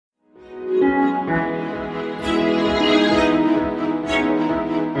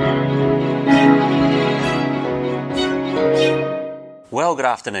Well, good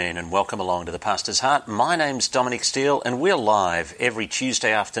afternoon and welcome along to the Pastor's Heart. My name's Dominic Steele and we're live every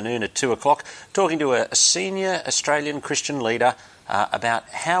Tuesday afternoon at 2 o'clock talking to a senior Australian Christian leader about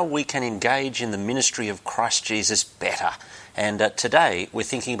how we can engage in the ministry of Christ Jesus better. And today we're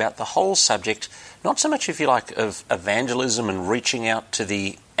thinking about the whole subject, not so much, if you like, of evangelism and reaching out to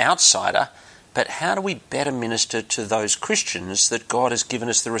the outsider, but how do we better minister to those Christians that God has given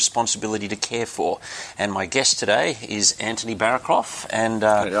us the responsibility to care for? And my guest today is Antony Barraclough, and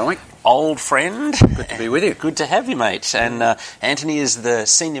old friend. Good to be with you. Good to have you, mate. And Antony is the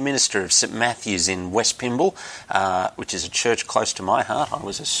Senior Minister of St Matthew's in West Pymble, which is a church close to my heart. I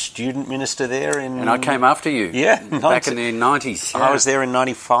was a student minister there And I came after you. Yeah. Back in the 90s. Yeah. I was there in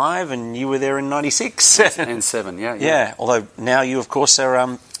 95 and you were there in 96. And 7, yeah. Yeah, although now you, of course,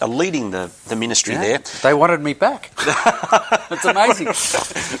 are leading the ministry there. They wanted me back. It's amazing.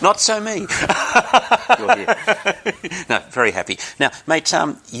 Not so me. You're here. No, very happy. Now, mate,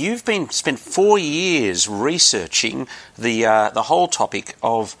 you've spent 4 years researching the whole topic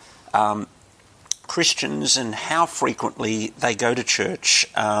of Christians and how frequently they go to church.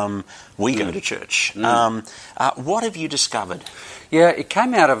 We go to church. What have you discovered? Yeah, it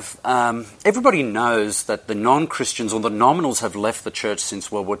came out of... everybody knows that the non-Christians or the nominals have left the church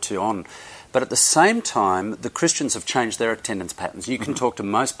since World War II on. But at the same time, the Christians have changed their attendance patterns. You can talk to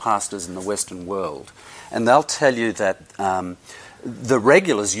most pastors in the Western world, and they'll tell you that the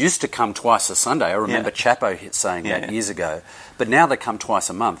regulars used to come twice a Sunday. I remember Chapo saying that years ago. But now they come twice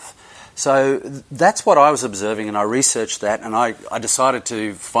a month. So that's what I was observing, and I researched that, and I decided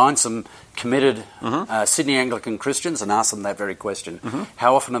to find some committed Sydney Anglican Christians and ask them that very question.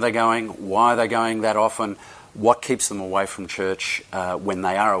 How often are they going? Why are they going that often? What keeps them away from church when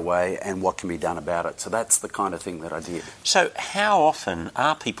they are away, and what can be done about it? So that's the kind of thing that I did. So how often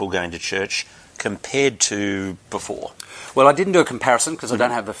are people going to church compared to before? Well, I didn't do a comparison because I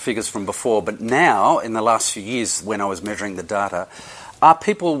don't have the figures from before, but now, in the last few years, when I was measuring the data, our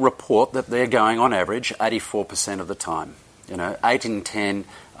people report that they're going, on average, 84% of the time. 8 in 10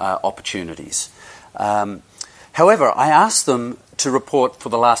 opportunities. However, I asked them to report for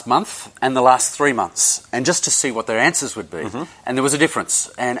the last month and the last 3 months, and just to see what their answers would be. And there was a difference,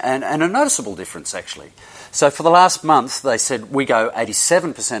 and a noticeable difference, actually. So for the last month, they said we go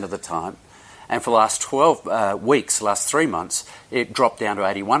 87% of the time, and for the last 12 weeks, last 3 months, it dropped down to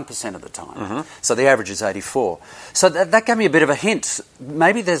 81% of the time. So the average is 84. So that gave me a bit of a hint.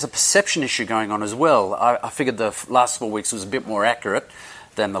 Maybe there's a perception issue going on as well. I figured the last 4 weeks was a bit more accurate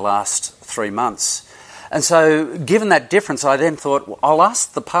than the last 3 months. And so given that difference, I then thought, well, I'll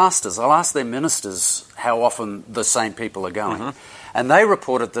ask the pastors, I'll ask their ministers how often the same people are going. And they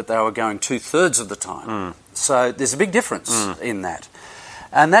reported that they were going 2/3 of the time. So there's a big difference in that.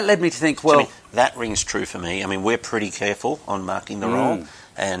 And that led me to think, well... that rings true for me. I mean, we're pretty careful on marking the roll,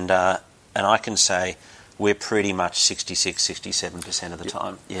 and I can say we're pretty much 66, 67% of the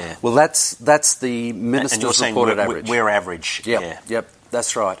time. Yeah. Well, that's the minister's reported average. We're average. Yep,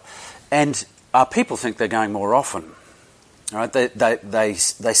 that's right. And our people think they're going more often. All right? They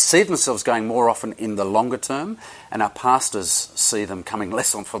see themselves going more often in the longer term, and our pastors see them coming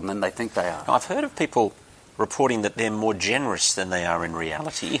less often than they think they are. Now, I've heard of people reporting that they're more generous than they are in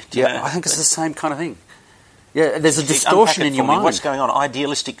reality. I think it's the same kind of thing. Yeah, there's a distortion in your mind. What's going on?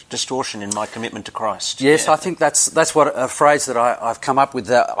 Idealistic distortion in my commitment to Christ. Yes, I think that's what a phrase that I've come up with.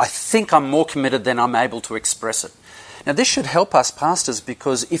 I think I'm more committed than I'm able to express it. Now, this should help us pastors,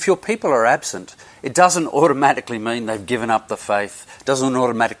 because if your people are absent, it doesn't automatically mean they've given up the faith. It doesn't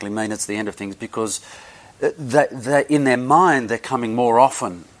automatically mean it's the end of things, because they, in their mind, they're coming more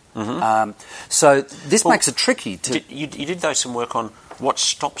often. So this makes it tricky. You did, though, some work on what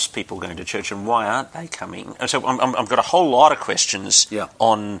stops people going to church and why aren't they coming. And so I've got a whole lot of questions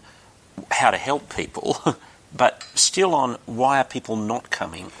on how to help people, but still on why are people not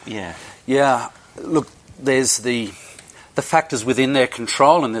coming. Yeah. Look, there's the factors within their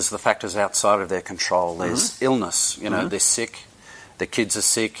control, and there's the factors outside of their control. There's illness. They're sick, their kids are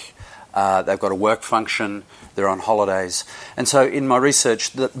sick, they've got a work function, they're on holidays. And so in my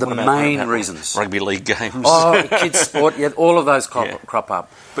research, the main reasons... Rugby league games. Kids' sport, all of those crop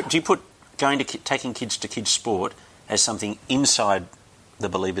up. But do you put taking kids to kids' sport as something inside the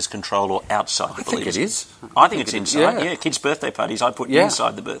believer's control or outside the believer's? I think it is. I think it's inside, kids' birthday parties, I put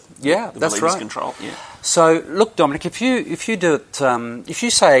inside the believer's control. Yeah. So, look, Dominic, if you do it... if you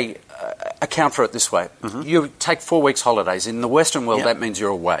say... account for it this way. You take 4 weeks holidays. In the Western world, that means you're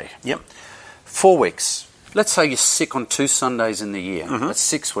away. 4 weeks. let's say you're sick on 2 Sundays in the year. That's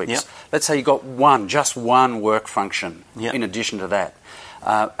 6 weeks. Yep. Let's say you got just one work function in addition to that.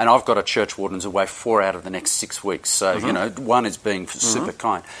 And I've got a church warden's away 4 out of the next 6 weeks. So, one is being super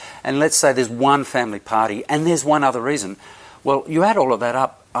kind. And let's say there's one family party and there's one other reason. Well, you add all of that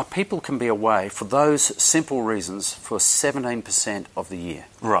up, people can be away for those simple reasons for 17% of the year.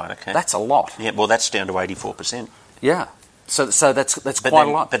 Right, okay. That's a lot. Yeah, well, that's down to 84%. Yeah. So that's quite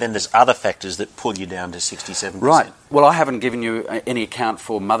a lot. But then there's other factors that pull you down to 67%. Right. Well, I haven't given you any account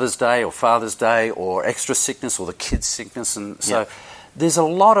for Mother's Day or Father's Day or extra sickness or the kids' sickness. And so there's a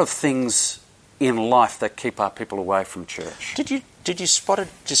lot of things in life that keep our people away from church. Did you spot a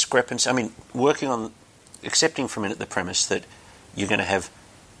discrepancy? I mean, accepting for a minute the premise that you're going to have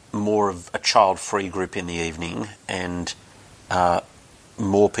more of a child-free group in the evening and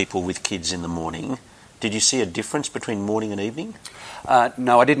more people with kids in the morning. Did you see a difference between morning and evening?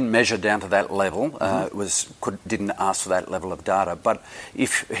 No, I didn't measure down to that level. Didn't ask for that level of data. But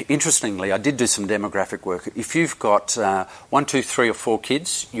interestingly, I did do some demographic work. If you've got 1, 2, 3 or 4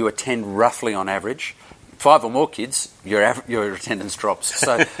 kids, you attend roughly on average. 5 or more kids, your attendance drops.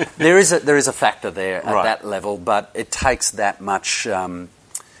 So there is a factor there at that level, but it takes that much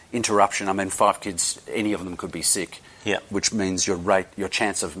interruption. I mean, 5 kids, any of them could be sick. Yeah. Which means your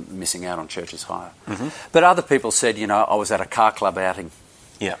chance of missing out on church is higher. But other people said, I was at a car club outing.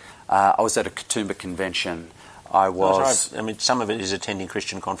 Yeah. I was at a Katoomba convention. I mean, some of it is attending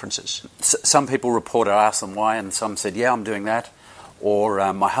Christian conferences. Some people reported, I asked them why, and some said, yeah, I'm doing that.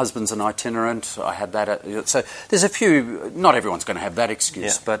 Or my husband's an itinerant. I had that. So there's a few. Not everyone's going to have that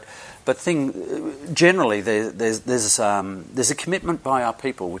excuse, but generally there's a commitment by our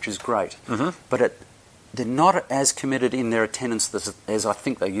people, which is great. But they're not as committed in their attendance as I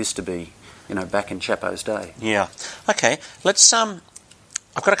think they used to be, back in Chapo's day. Yeah. Okay. Let's. I've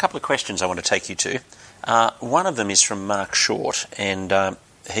got a couple of questions I want to take you to. One of them is from Mark Short, and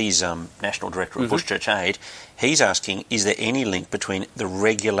he's National Director of Bush Church Aid. He's asking, is there any link between the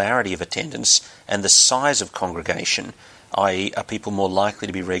regularity of attendance and the size of congregation, i.e. are people more likely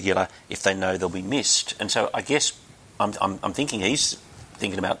to be regular if they know they'll be missed? And so I guess I'm thinking he's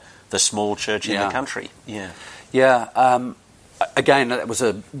thinking about the small church in the country. Yeah. Yeah. Again, that was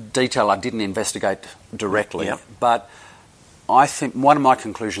a detail I didn't investigate directly, but I think one of my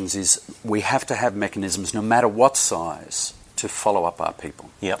conclusions is we have to have mechanisms, no matter what size, to follow up our people.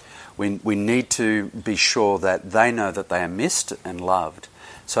 Yep. We need to be sure that they know that they are missed and loved.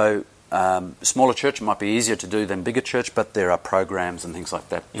 So smaller church might be easier to do than bigger church, but there are programs and things like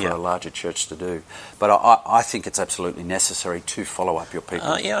that for a larger church to do. But I think it's absolutely necessary to follow up your people.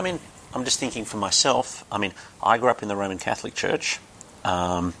 I mean, I'm just thinking for myself. I mean, I grew up in the Roman Catholic Church.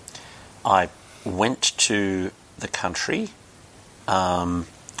 I went to the country to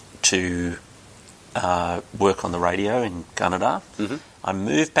work on the radio in Gunnedah. I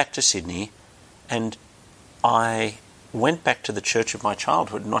moved back to Sydney, and I went back to the church of my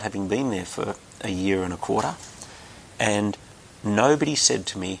childhood, not having been there for a year and a quarter, and nobody said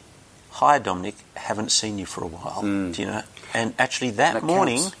to me, "Hi, Dominic, haven't seen you for a while." Do you know? And actually, that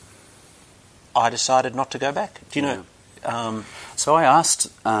morning, counts. I decided not to go back. Do you know? So I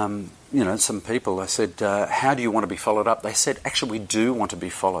asked, some people. I said, "How do you want to be followed up?" They said, "Actually, we do want to be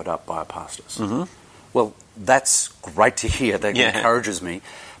followed up by our pastors." Well, that's great to hear. That encourages me.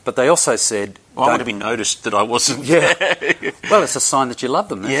 But they also said... Well, I would have been noticed that I wasn't there. Well, it's a sign that you love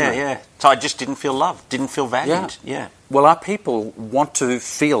them, isn't it? Yeah. So I just didn't feel loved, didn't feel valued. Yeah. Well, our people want to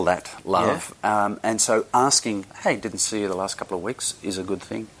feel that love. And so asking, hey, didn't see you the last couple of weeks, is a good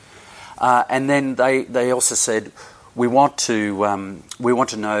thing. And then they also said, we want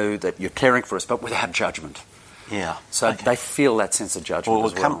to know that you're caring for us, but without judgment. Yeah. So they feel that sense of judgment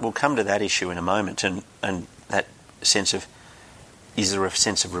as well. We'll come to that issue in a moment, and that sense of, is there a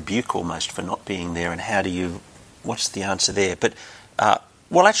sense of rebuke almost for not being there, and what's the answer there? But, let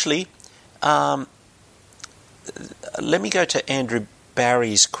me go to Andrew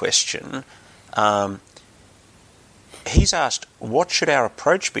Barry's question. He's asked, what should our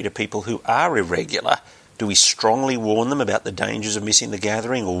approach be to people who are irregular? Do we strongly warn them about the dangers of missing the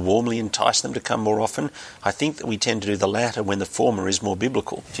gathering, or warmly entice them to come more often? I think that we tend to do the latter when the former is more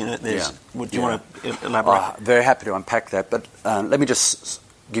biblical. Do you know? Do you want to elaborate? Very happy to unpack that, but let me just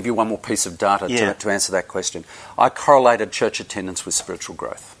give you one more piece of data to answer that question. I correlated church attendance with spiritual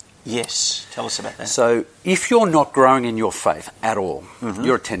growth. Yes, tell us about that. So if you're not growing in your faith at all,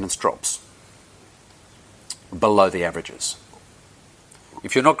 your attendance drops below the averages.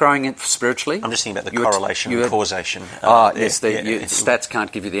 If you're not growing spiritually... I'm just thinking about the correlation and causation. Yes, stats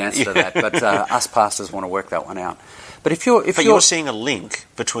can't give you the answer to that, but us pastors want to work that one out. But if you're seeing a link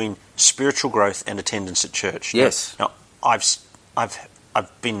between spiritual growth and attendance at church. Yes. Now, I've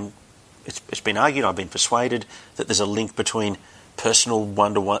been... It's been argued, I've been persuaded that there's a link between personal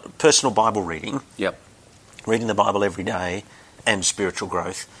Bible reading, reading the Bible every day, and spiritual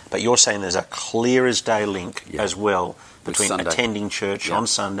growth. But you're saying there's a clear as day link as well between attending church on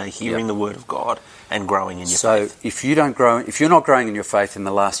Sunday, hearing the Word of God, and growing in your faith. So if you're not growing in your faith in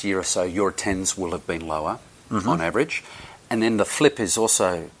the last year or so, your attendance will have been lower on average. And then the flip is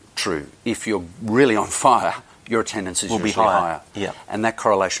also true. If you're really on fire, your attendance will be higher. Yeah. And that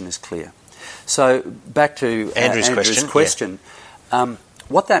correlation is clear. So back to Andrew's question.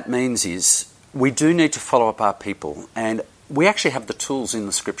 What that means is we do need to follow up our people, and we actually have the tools in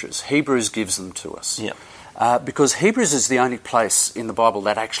the Scriptures. Hebrews gives them to us. Yeah. Because Hebrews is the only place in the Bible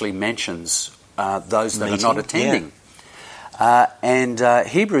that actually mentions those that are not attending. And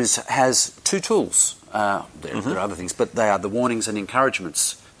Hebrews has two tools. There are other things, but they are the warnings and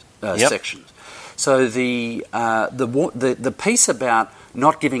encouragements sections. So the piece about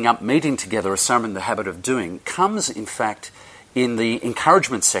not giving up meeting together, as some are in the habit of doing, comes in fact in the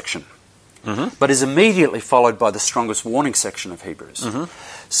encouragement section, but is immediately followed by the strongest warning section of Hebrews.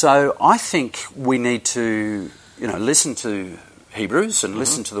 So I think we need to listen to Hebrews and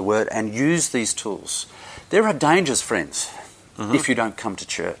listen to the Word and use these tools. There are dangers, friends, if you don't come to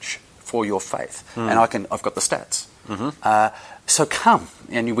church for your faith. And I've got the stats. So come,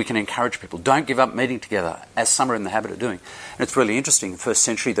 and we can encourage people. Don't give up meeting together, as some are in the habit of doing. And it's really interesting. In the first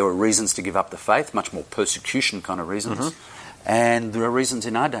century, there were reasons to give up the faith, much more persecution kind of reasons. And there are reasons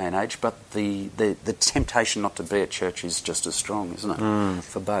in our day and age, but the temptation not to be at church is just as strong, isn't it,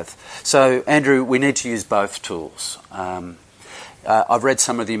 for both? So, Andrew, we need to use both tools. I've read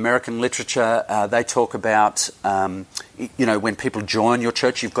some of the American literature. They talk about, when people join your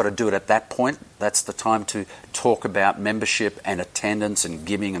church, you've got to do it at that point. That's the time to talk about membership and attendance and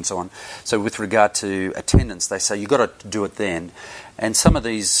giving and so on. So with regard to attendance, they say you've got to do it then. And some of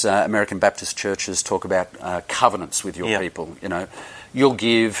these American Baptist churches talk about covenants with your people. You'll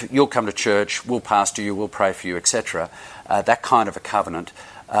give, you'll come to church, we'll pastor you, we'll pray for you, etc. That kind of a covenant.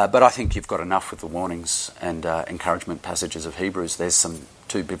 But I think you've got enough with the warnings and encouragement passages of Hebrews. There's some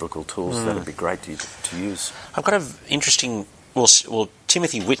two biblical tools that would be great to use. I've got an interesting... Well,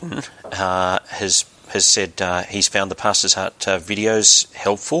 Timothy Whitten has said he's found the Pastor's Heart videos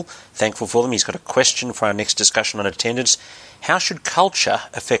helpful, thankful for them. He's got a question for our next discussion on attendance. How should culture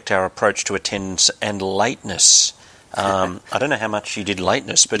affect our approach to attendance and lateness? I don't know how much you did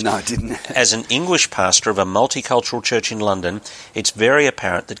lateness, but no, I didn't. As an English pastor of a multicultural church in London, it's very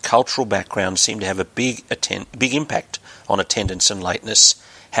apparent that cultural backgrounds seem to have a big impact on attendance and lateness.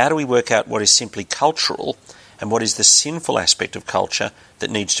 How do we work out what is simply cultural and what is the sinful aspect of culture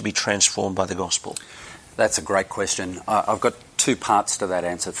that needs to be transformed by the gospel? That's a great question. I've got two parts to that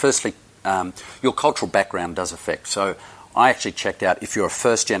answer. Firstly, your cultural background does affect. So I actually checked out if you're a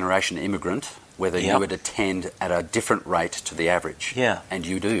first-generation immigrant, whether you would attend at a different rate to the average. Yeah. And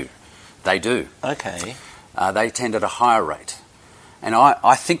you do. They do. Okay. They attend at a higher rate. And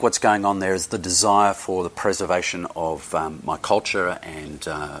I think what's going on there is the desire for the preservation of my culture and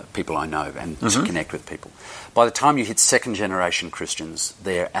people I know and to connect with people. By the time you hit second-generation Christians,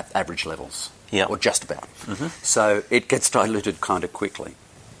 they're at average levels, or just about. So it gets diluted kind of quickly.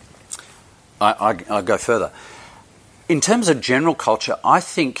 I go further. In terms of general culture, I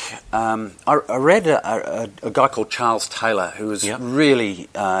think I read a guy called Charles Taylor, who was really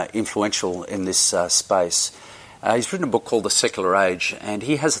influential in this space. He's written a book called The Secular Age, and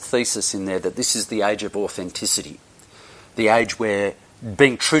he has a thesis in there that this is the age of authenticity, the age where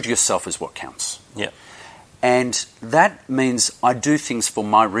being true to yourself is what counts. Yeah. And that means I do things for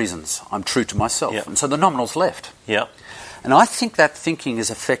my reasons. I'm true to myself. Yeah. And so the nominal's left. Yeah. And I think that thinking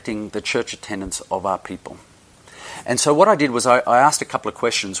is affecting the church attendance of our people. And so what I did was I asked a couple of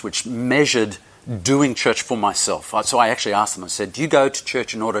questions which measured doing church for myself. So I actually asked them, I said, do you go to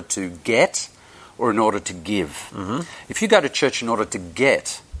church in order to get or in order to give? If you go to church in order to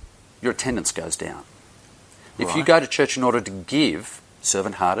get, your attendance goes down. If you go to church in order to give,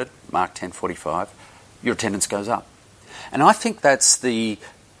 servant-hearted, Mark 10:45, your attendance goes up. And I think that's the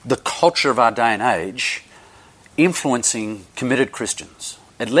culture of our day and age influencing committed Christians.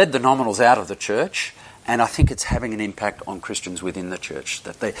 It led the nominals out of the church, and I think it's having an impact on Christians within the church,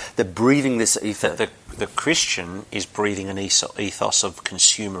 that they're breathing this ether. That the Christian is breathing an ethos of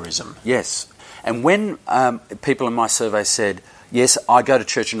consumerism. Yes. And when people in my survey said, yes, I go to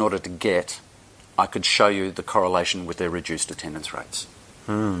church in order to get, I could show you the correlation with their reduced attendance rates.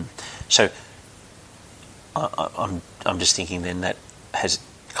 So I'm just thinking then that has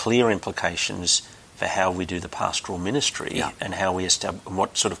clear implications for how we do the pastoral ministry and how we establish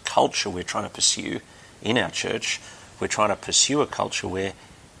what sort of culture we're trying to pursue in our church. We're trying to pursue a culture where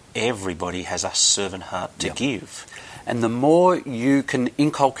everybody has a servant heart to give. And the more you can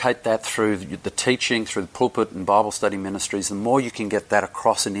inculcate that through the teaching, through the pulpit and Bible study ministries, the more you can get that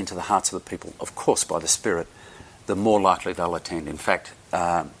across and into the hearts of the people, of course by the Spirit, the more likely they'll attend. In fact,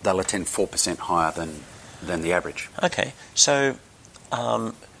 they'll attend 4% higher than the average. Okay, so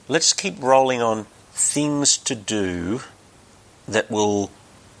let's keep rolling on things to do that will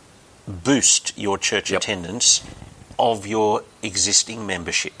boost your church attendance of your existing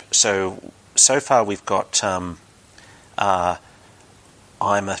membership. So far we've got I'm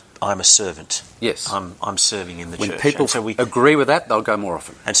a servant. Yes. I'm serving in the church. When people agree with that, they'll go more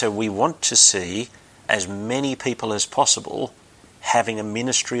often. And so we want to see as many people as possible having a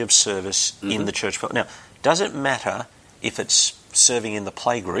ministry of service in the church. Now, does it matter if it's serving in the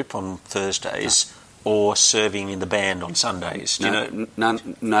playgroup on Thursdays or serving in the band on Sundays? Do you know?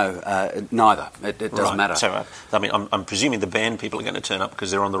 Neither. It doesn't matter. So, I'm presuming the band people are going to turn up because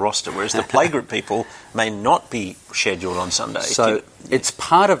they're on the roster, whereas the playgroup people may not be scheduled on Sundays. So it's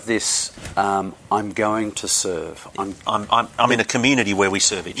part of this. I'm going to serve. I'm in a community where we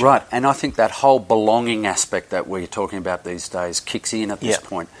serve each other. Right, and I think that whole belonging aspect that we're talking about these days kicks in at this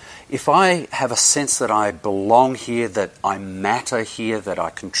point. If I have a sense that I belong here, that I matter here, that I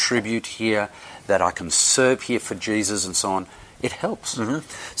contribute here, that I can serve here for Jesus and so on, it helps.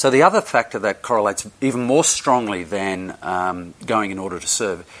 So the other factor that correlates even more strongly than going in order to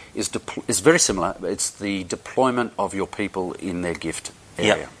serve is very similar. It's the deployment of your people in their gift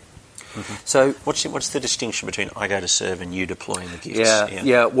area. So what's the distinction between I go to serve and you deploying the gifts?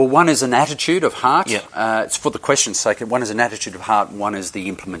 Well, one is an attitude of heart. It's for the question's sake. One is an attitude of heart, one is the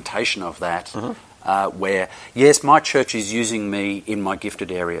implementation of that. Where, yes, my church is using me in my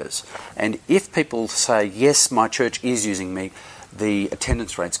gifted areas. And if people say, yes, my church is using me, the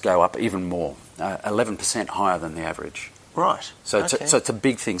attendance rates go up even more, 11% higher than the average. Right. So it's a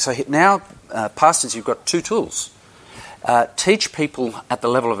big thing. So now, pastors, you've got two tools. Teach people at the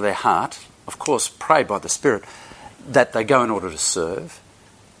level of their heart, of course, pray by the Spirit, that they go in order to serve,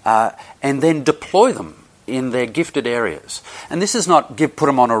 and then deploy them in their gifted areas. And this is not put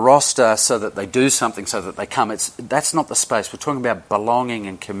them on a roster so that they do something, so that they come. That's not the space. We're talking about belonging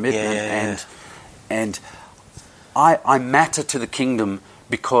and commitment and I matter to the kingdom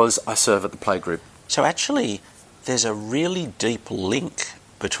because I serve at the playgroup. So actually, there's a really deep link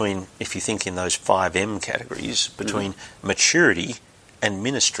between, if you think in those 5M categories, between maturity and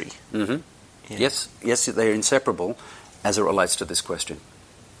ministry. Yes, they're inseparable as it relates to this question.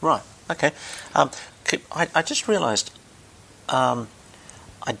 Right, okay. I just realised I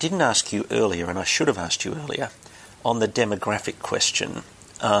didn't ask you earlier, and I should have asked you earlier, on the demographic question.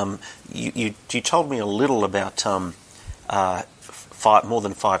 You told me a little about more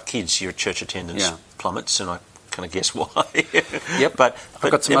than 5 kids, your church attendance plummets, and I kind of guess why. But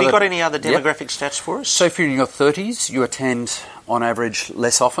have you got any other demographic stats for us? So if you're in your 30s, you attend on average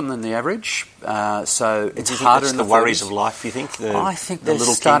less often than the average. So it's harder in the worries 30s. Of life, you think? I think they're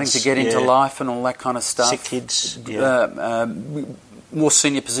starting to get into life and all that kind of stuff. Sick kids. More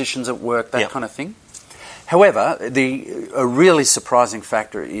senior positions at work, that kind of thing. However, a really surprising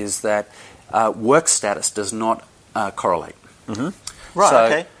factor is that work status does not correlate. Right, so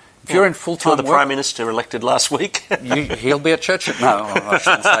okay. If you're in full-time the Prime Minister elected last week. He'll be at church. No, I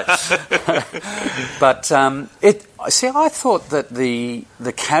shouldn't say. But I thought that the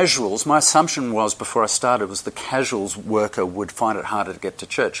casuals, my assumption was before I started, was the casuals worker would find it harder to get to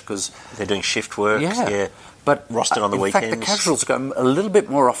church because they're doing shift work. But rostered on the weekends. In fact, the casuals go a little bit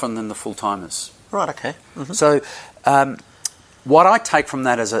more often than the full-timers. Right, okay. So what I take from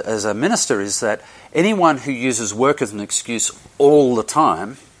that as a minister is that anyone who uses work as an excuse all the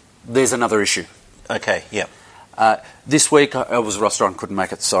time, there's another issue. Okay, this week I was rostered and couldn't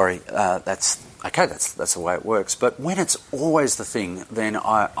make it, sorry. That's the way it works. But when it's always the thing, then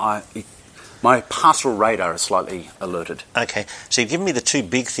my pastoral radar is slightly alerted. Okay, so you've given me the 2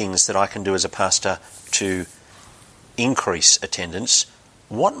 big things that I can do as a pastor to increase attendance.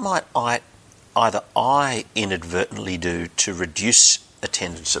 What might I inadvertently do to reduce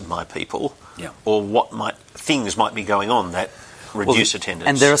attendance of my people, or what things might be going on that reduce attendance?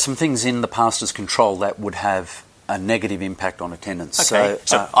 And there are some things in the pastor's control that would have a negative impact on attendance. Okay,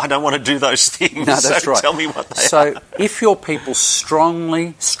 so I don't want to do those things. No, that's right. Tell me what they are. So if your people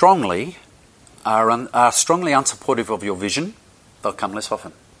strongly are strongly unsupportive of your vision, they'll come less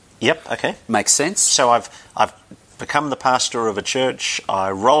often. Yep. Okay. Makes sense. So I've become the pastor of a church,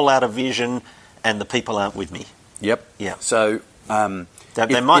 I roll out a vision, and the people aren't with me. Yep. Yeah. So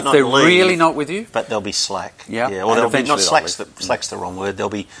they might not they're leave, really not with you, but they'll be slack. Yeah. Or they'll be not eventually slack's the wrong word.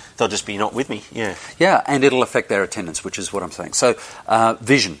 They'll just be not with me. Yeah. Yeah, and it'll affect their attendance, which is what I'm saying. So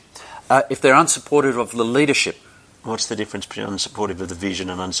vision. If they're unsupportive of the leadership, what's the difference between unsupportive of the vision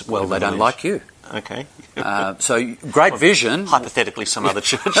and unsupportive? Well, they of the don't like you. Okay. So great vision. Hypothetically, some other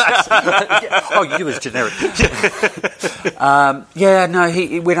church. Oh, you as generic.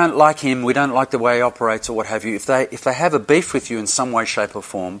 We don't like him. We don't like the way he operates, or what have you. If they have a beef with you in some way, shape, or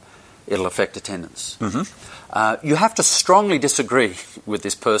form, it'll affect attendance. Mm-hmm. You have to strongly disagree with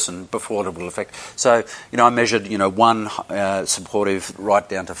this person before it will affect. So, I measured, 1 supportive right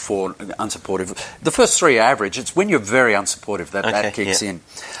down to 4 unsupportive. The first 3 are average. It's when you're very unsupportive that kicks in.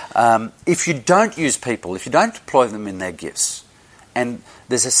 If you don't use people, if you don't deploy them in their gifts, and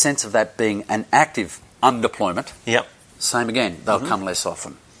there's a sense of that being an active undeployment, same again, they'll come less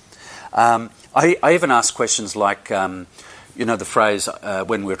often. I even ask questions like... the phrase,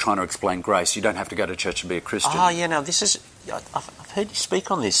 when we're trying to explain grace, you don't have to go to church and be a Christian. Oh, yeah, now this is... I've heard you speak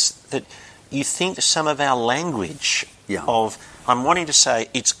on this, that you think some of our language of... I'm wanting to say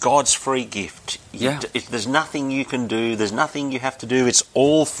it's God's free gift. There's nothing you can do, there's nothing you have to do, it's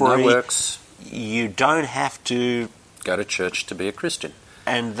all free. No works. You don't have to... go to church to be a Christian.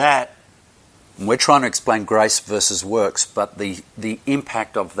 And that... We're trying to explain grace versus works, but the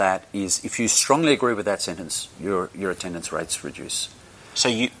impact of that is if you strongly agree with that sentence, your attendance rates reduce. So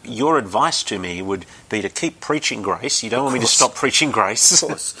your advice to me would be to keep preaching grace. You don't want me to stop preaching grace. Of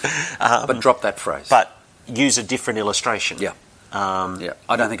course. But drop that phrase. But use a different illustration. Yeah.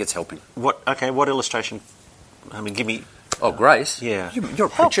 I don't think it's helping. What illustration? I mean, give me... Oh, grace? Yeah. You're a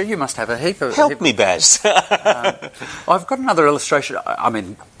preacher. You must have a heap of... Help me, Baz. I've got another illustration. I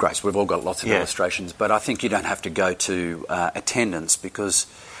mean, grace, we've all got lots of illustrations, but I think you don't have to go to attendance because,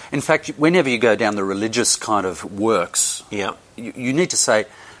 in fact, whenever you go down the religious kind of works, you need to say,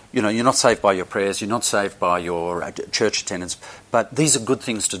 you're not saved by your prayers, you're not saved by your church attendance, but these are good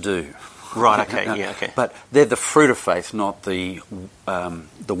things to do. Right, okay, But they're the fruit of faith, not the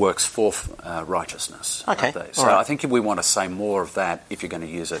works for righteousness. Okay, So I think we want to say more of that if you're going to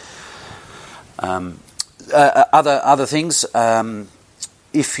use it. Other things,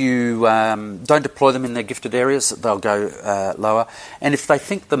 if you don't deploy them in their gifted areas, they'll go lower. And if they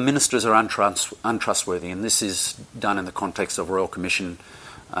think the ministers are untrustworthy, and this is done in the context of Royal Commission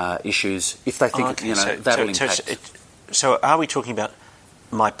issues, if they think that'll impact. So are we talking about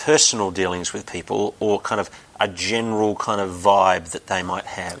my personal dealings with people, or kind of a general kind of vibe that they might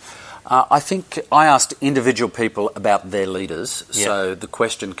have? I think I asked individual people about their leaders, so the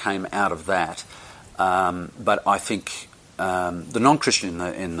question came out of that. But I think the non-Christian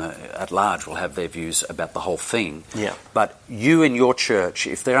at large will have their views about the whole thing. Yeah. But you in your church,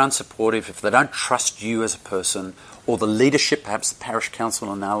 if they're unsupportive, if they don't trust you as a person, or the leadership, perhaps the parish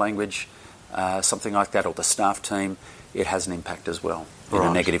council in our language, something like that, or the staff team, it has an impact as well in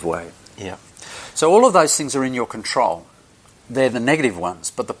a negative way. Yeah. So all of those things are in your control. They're the negative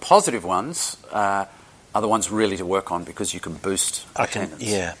ones, but the positive ones are the ones really to work on because you can boost attendance.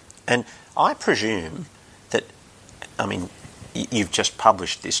 Yeah. And I presume that, I mean, you've just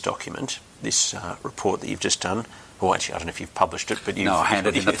published this document, this report that you've just done. Well, actually, I don't know if you've published it, but you've... No, I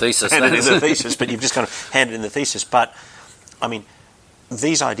handed in the thesis. Handed in the thesis, but you've just kind of handed in the thesis. But, I mean,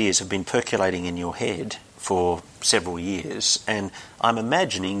 these ideas have been percolating in your head for several years, and I'm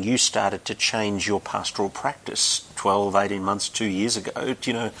imagining you started to change your pastoral practice 12, 18 months, 2 years ago. Do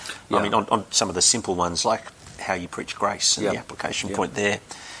you know, I mean, on some of the simple ones, like how you preach grace and the application point there.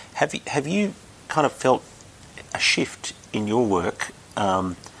 Have you kind of felt a shift in your work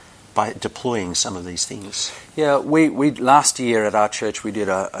by deploying some of these things? Yeah, we last year at our church we did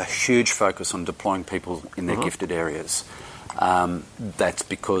a huge focus on deploying people in their gifted areas. That's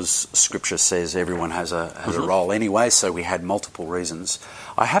because Scripture says everyone has a role anyway, so we had multiple reasons.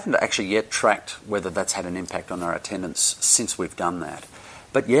 I haven't actually yet tracked whether that's had an impact on our attendance since we've done that.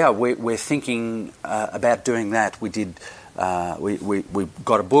 But yeah, we're thinking about doing that. We did. We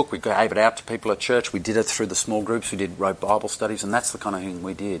got a book. We gave it out to people at church. We did it through the small groups. Wrote Bible studies, and that's the kind of thing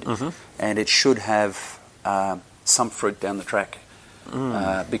we did. And it should have some fruit down the track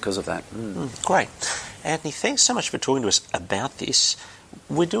because of that. Great. Anthony, thanks so much for talking to us about this.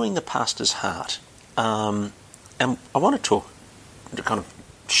 We're doing the pastor's heart. And I want to kind of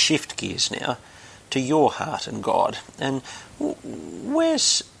shift gears now to your heart and God. And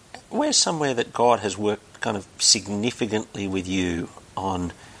where's somewhere that God has worked kind of significantly with you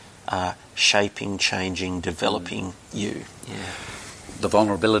on shaping, changing, developing you? The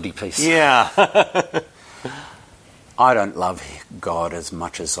vulnerability piece. Yeah. I don't love God as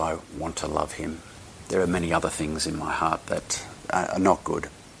much as I want to love him. There are many other things in my heart that are not good.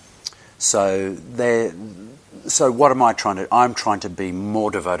 So what am I trying to do? I'm trying to be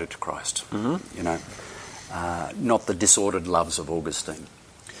more devoted to Christ, not the disordered loves of Augustine.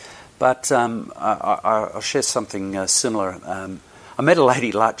 But I'll share something similar. I met a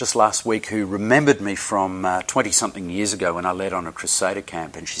lady just last week who remembered me from 20-something years ago when I led on a Crusader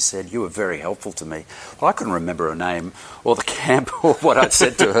camp, and she said, "You were very helpful to me." Well, I couldn't remember her name or the camp or what I'd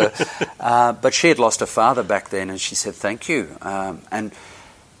said to her, but she had lost her father back then, and she said, "Thank you." And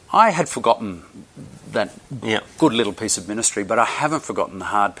I had forgotten that good little piece of ministry, but I haven't forgotten the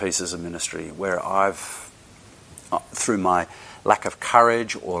hard pieces of ministry where I've, through my lack of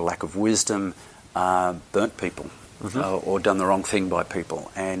courage or lack of wisdom, burnt people. Or done the wrong thing by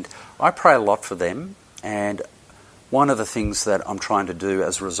people. And I pray a lot for them, and one of the things that I'm trying to do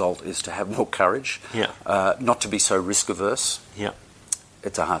as a result is to have more courage, not to be so risk averse.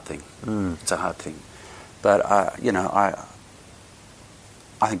 It's a hard thing. It's a hard thing. But, I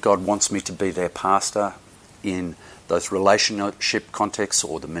think God wants me to be their pastor in those relationship contexts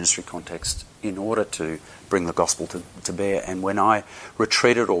or the ministry context in order to bring the gospel to bear. And when I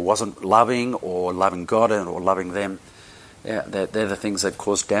retreated or wasn't loving God or loving them, they're the things that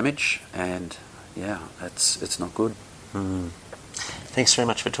cause damage, and it's not good. Thanks very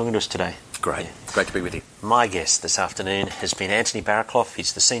much for talking to us today. Great to be with you. My guest this afternoon has been Antony Barraclough.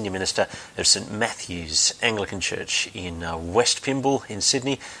 He's the Senior Minister of St Matthew's Anglican Church in West Pymble in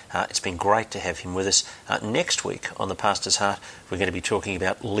Sydney. It's been great to have him with us. Next week on The Pastor's Heart, we're going to be talking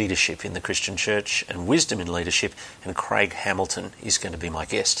about leadership in the Christian church and wisdom in leadership, and Craig Hamilton is going to be my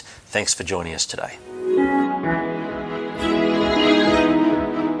guest. Thanks for joining us today.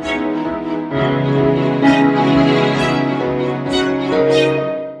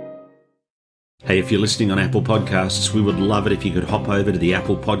 Hey, if you're listening on Apple Podcasts, we would love it if you could hop over to the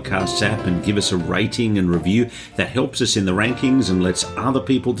Apple Podcasts app and give us a rating and review. That helps us in the rankings and lets other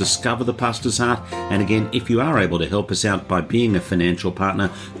people discover The Pastor's Heart. And again, if you are able to help us out by being a financial partner,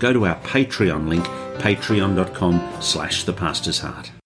 go to our Patreon link, patreon.com/thepastor's heart.